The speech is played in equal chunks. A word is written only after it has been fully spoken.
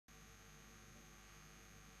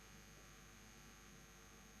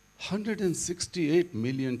168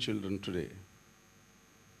 million children today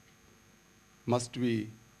must be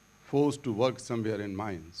forced to work somewhere in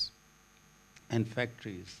mines and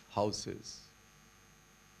factories, houses.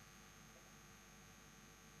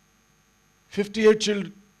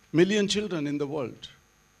 58 million children in the world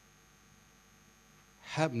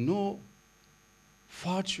have no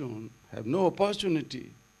fortune, have no opportunity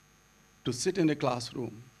to sit in a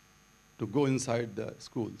classroom, to go inside the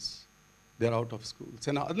schools. They're out of schools.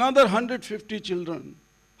 And another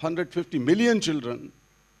 150 million children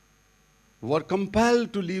were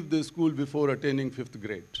compelled to leave the school before attaining 5th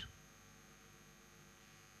grade.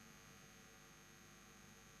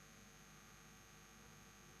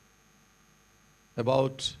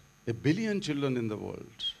 About 1 billion children in the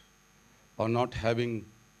world are not having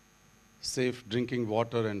safe drinking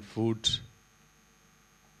water and food.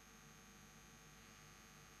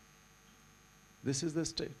 This is the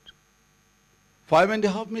state.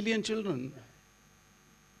 5.5 million children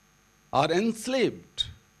are enslaved.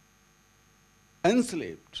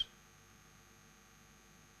 Enslaved.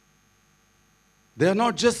 They are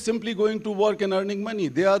not just simply going to work and earning money.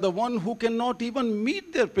 They are the one who cannot even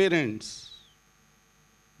meet their parents.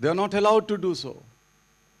 They are not allowed to do so.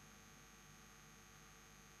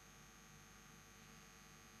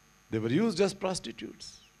 They were used as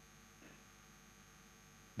prostitutes.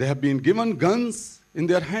 They have been given guns in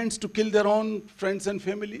their hands to kill their own friends and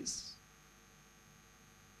families.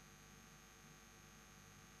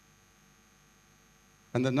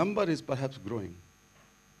 And the number is perhaps growing.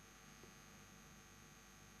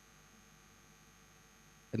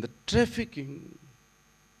 And the trafficking,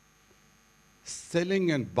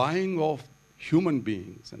 selling and buying of human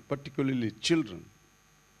beings, and particularly children,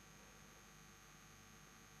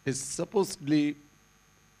 is supposedly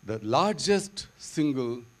the largest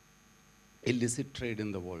single illicit trade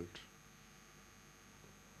in the world.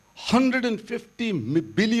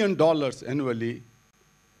 $150 billion annually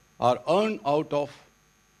are earned out of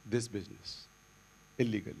this business,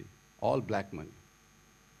 illegally, all black money,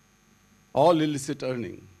 all illicit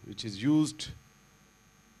earning, which is used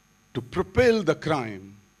to propel the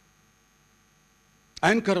crime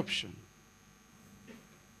and corruption.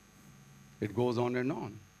 It goes on and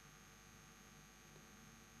on.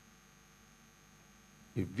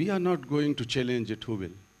 If we are not going to challenge it, who will?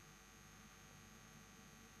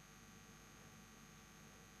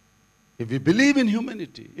 If we believe in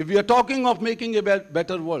humanity, if we are talking of making a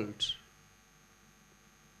better world,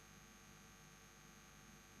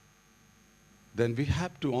 then we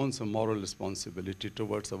have to own some moral responsibility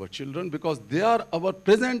towards our children, because they are our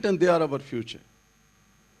present and they are our future.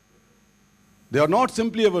 They are not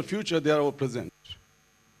simply our future, they are our present.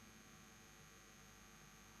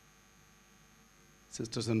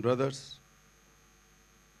 Sisters and brothers,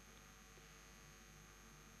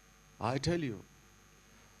 I tell you,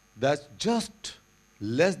 that's just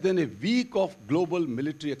less than a week of global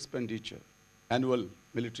military expenditure, annual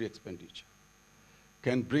military expenditure,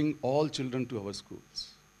 can bring all children to our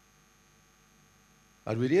schools.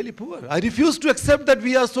 Are we really poor? I refuse to accept that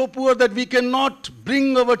we are so poor that we cannot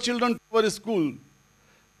bring our children to our school.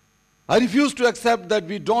 I refuse to accept that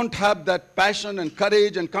we don't have that passion and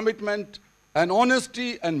courage and commitment and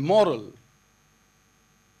honesty and moral.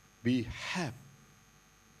 We have.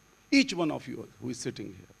 Each one of you who is sitting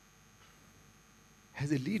here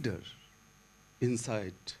has a leader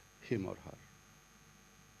inside him or her.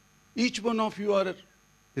 Each one of you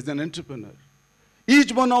is an entrepreneur.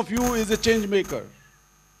 Each one of you is a change maker.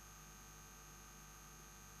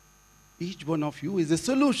 Each one of you is a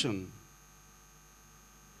solution.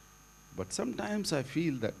 But sometimes I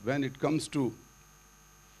feel that when it comes to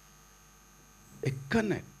a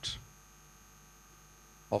connect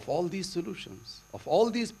of all these solutions, of all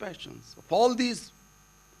these passions, of all these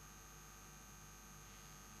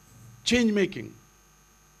change making,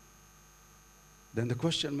 then the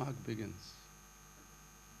question mark begins.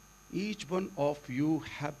 Each one of you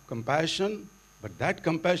have compassion, but that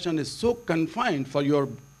compassion is so confined for your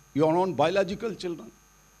own biological children,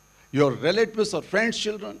 your relatives or friends'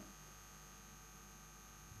 children.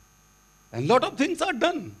 And a lot of things are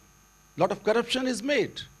done. A lot of corruption is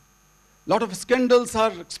made. A lot of scandals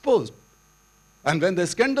are exposed. And when the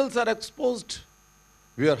scandals are exposed,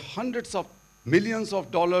 where hundreds of millions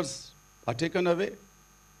of dollars are taken away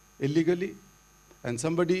illegally, and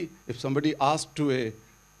if somebody asked to a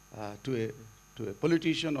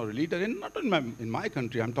politician or a leader, and not in my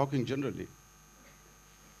country, I'm talking generally,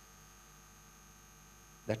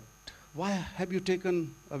 that why have you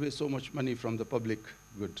taken away so much money from the public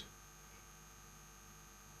good?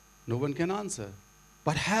 No one can answer.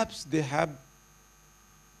 Perhaps they have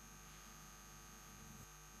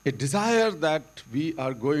a desire that we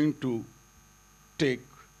are going to take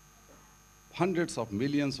hundreds of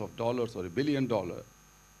millions of dollars or $1 billion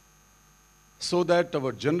so that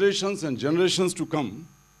our generations and generations to come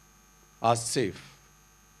are safe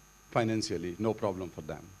financially, no problem for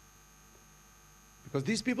them. Because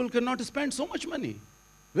these people cannot spend so much money.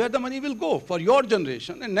 Where the money will go for your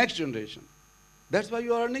generation and next generation. That's why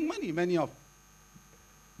you are earning money, many of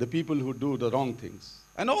the people who do the wrong things,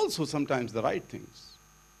 and also sometimes the right things.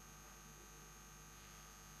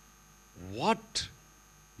 What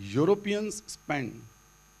Europeans spend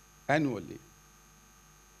annually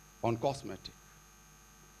on cosmetic,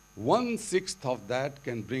 1/6 of that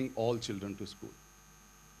can bring all children to school.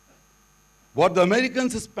 What the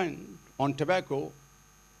Americans spend on tobacco,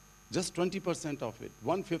 just 20% of it,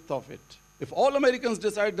 1/5 of it. If all Americans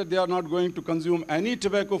decide that they are not going to consume any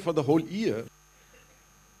tobacco for the whole year,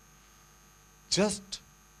 just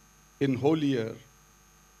in whole year,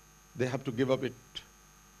 they have to give up it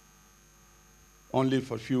only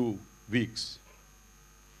for few weeks.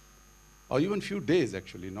 Or even few days,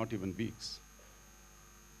 actually, not even weeks.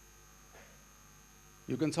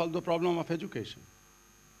 You can solve the problem of education.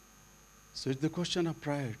 So it's the question of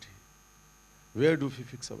priority. Where do we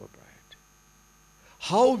fix our priority?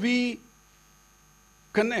 How we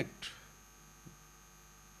connect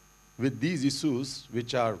with these issues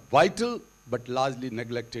which are vital but largely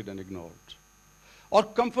neglected and ignored. Or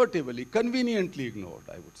comfortably, conveniently ignored,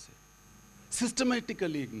 I would say.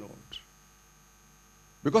 Systematically ignored.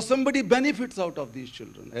 Because somebody benefits out of these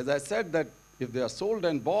children. As I said, that if they are sold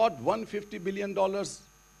and bought, $150 billion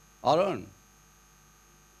are earned.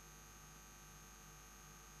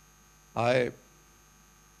 I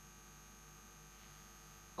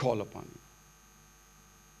call upon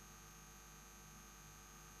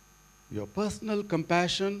you. Your personal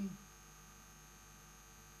compassion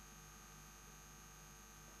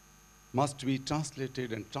must be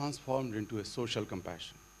translated and transformed into a social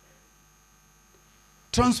compassion.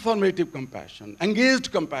 Transformative compassion,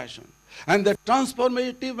 engaged compassion. And that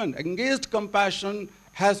transformative and engaged compassion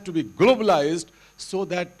has to be globalized so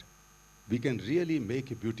that we can really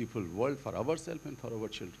make a beautiful world for ourselves and for our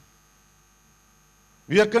children.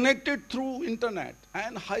 We are connected through internet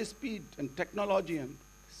and high speed and technology, and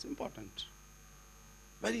it's important.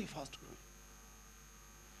 Very fast growing.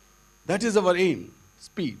 That is our aim,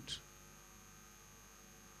 speed.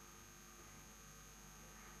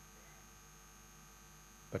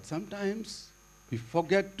 But sometimes we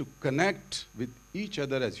forget to connect with each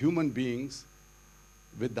other as human beings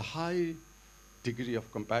with the high degree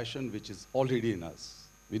of compassion which is already in us.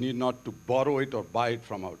 We need not to borrow it or buy it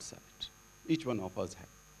from outside. Each one of us has.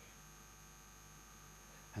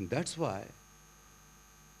 And that's why,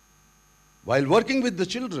 while working with the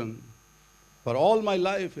children for all my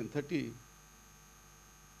life in 35,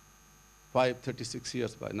 36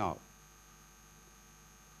 years by now,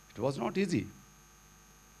 it was not easy.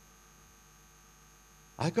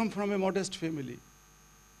 I come from a modest family.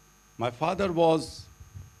 My father was,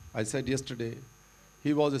 I said yesterday,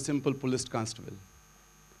 he was a simple police constable.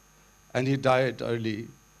 And he died early,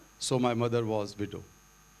 so my mother was widow.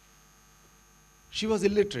 She was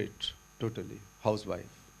illiterate, totally, housewife.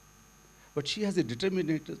 But she has a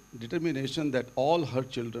determination that all her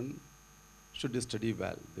children should study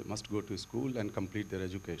well. They must go to school and complete their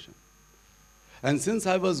education. And since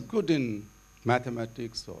I was good in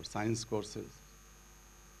mathematics or science courses,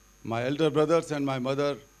 my elder brothers and my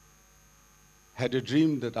mother had a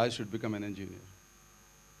dream that I should become an engineer.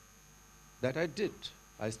 That I did.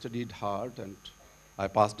 I studied hard and I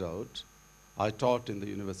passed out. I taught in the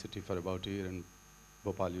university for about a year in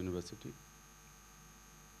Bhopal University.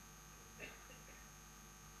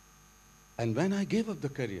 And when I gave up the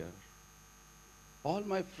career, all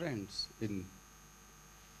my friends in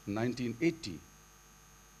 1980,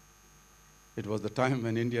 it was the time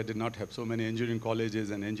when India did not have so many engineering colleges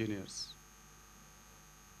and engineers.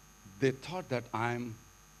 They thought that I'm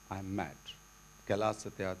mad. Kailash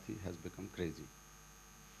Sathyarthi has become crazy.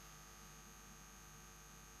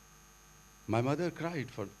 My mother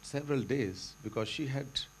cried for several days because she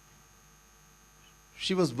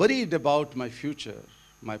was worried about my future,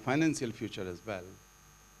 my financial future as well.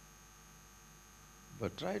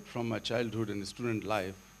 But right from my childhood and student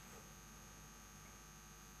life,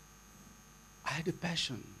 I had a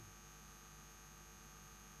passion.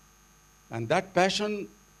 And that passion,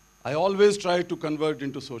 I always tried to convert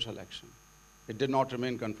into social action. It did not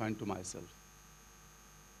remain confined to myself.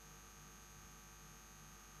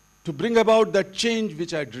 To bring about that change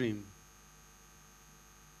which I dream.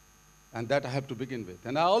 And that I have to begin with.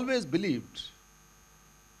 And I always believed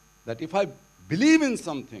that if I believe in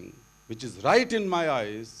something which is right in my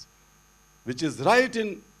eyes, which is right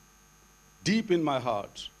in deep in my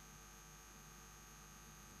heart,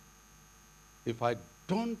 if I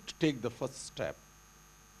don't take the first step,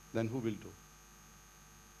 then who will do?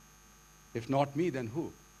 If not me, then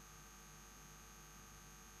who?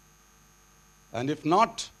 And if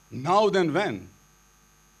not now, then when?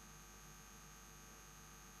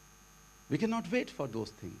 We cannot wait for those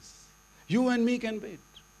things. You and me can wait.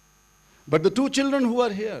 But the two children who are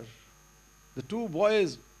here, the two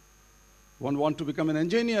boys, one wanted to become an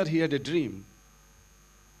engineer, he had a dream.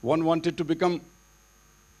 One wanted to become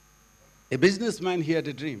a businessman, he had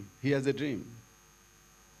a dream. He has a dream.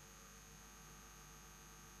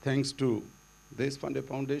 Thanks to this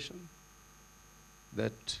Foundation,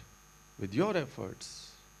 that with your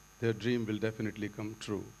efforts, their dream will definitely come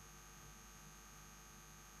true.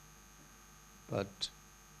 But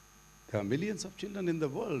there are millions of children in the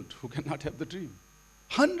world who cannot have the dream.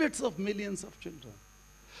 Hundreds of millions of children.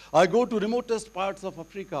 I go to remotest parts of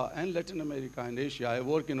Africa and Latin America and Asia. I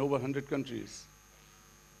work in over 100 countries.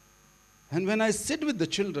 And when I sit with the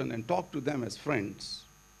children and talk to them as friends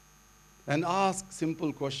and ask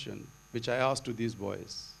simple question, which I ask to these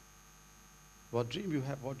boys, what dream you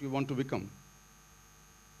have, what you want to become?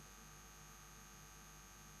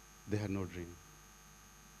 They have no dream.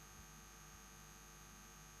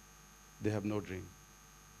 They have no dream.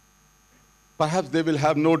 Perhaps they will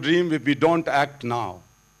have no dream if we don't act now.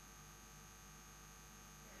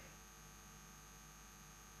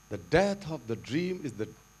 The death of the dream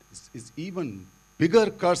is even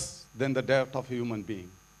bigger curse than the death of a human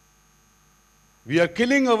being. We are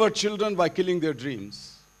killing our children by killing their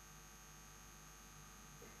dreams.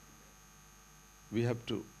 We have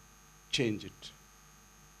to change it.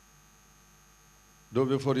 Though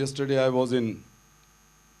before yesterday I was in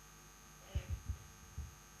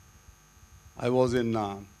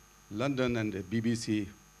London, and a BBC,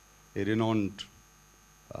 a renowned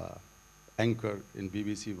anchor in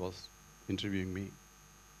BBC was interviewing me.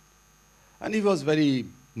 And he was very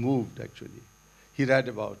moved, actually. He read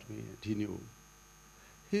about me and he knew.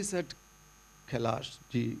 He said, Kailash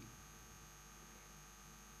ji,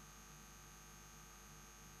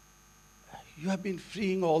 you have been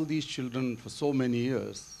freeing all these children for so many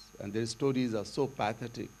years, and their stories are so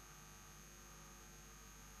pathetic.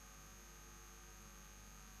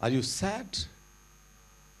 Are you sad?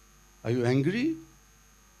 Are you angry?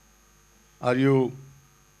 Are you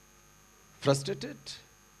frustrated?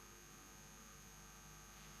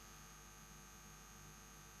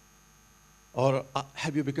 Or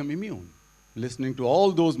have you become immune, listening to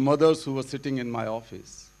all those mothers who were sitting in my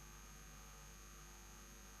office?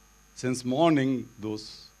 Since morning,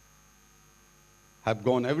 those have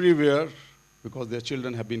gone everywhere because their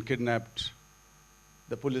children have been kidnapped.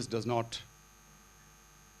 The police does not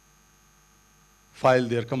file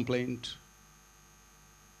their complaint.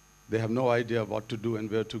 They have no idea what to do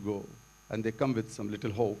and where to go. And they come with some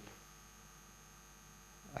little hope.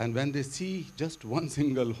 And when they see just one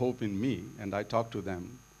single hope in me, and I talk to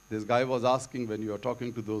them, this guy was asking, when you are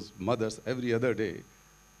talking to those mothers every other day,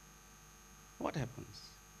 what happens?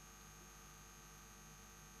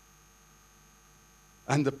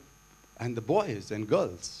 And the boys and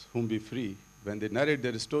girls whom we free, when they narrate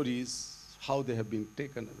their stories, how they have been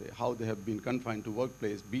taken away, how they have been confined to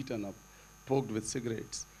workplace, beaten up, poked with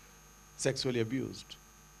cigarettes, sexually abused,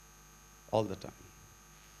 all the time.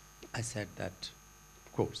 I said that,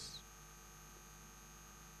 of course,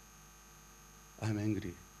 I'm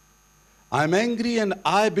angry. I'm angry and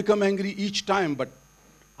I become angry each time, but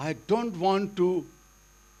I don't want to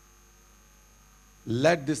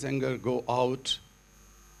let this anger go out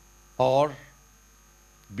or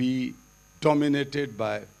be dominated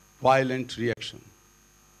by violent reaction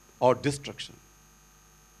or destruction.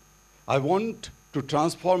 I want to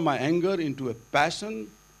transform my anger into a passion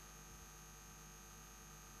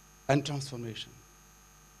and transformation.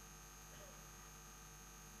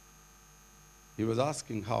 He was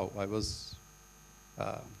asking how.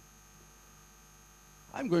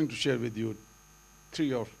 I'm going to share with you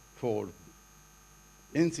 3 or 4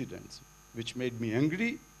 incidents which made me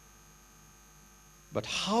angry, but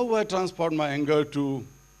how I transformed my anger to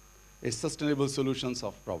a sustainable solutions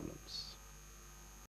of problems.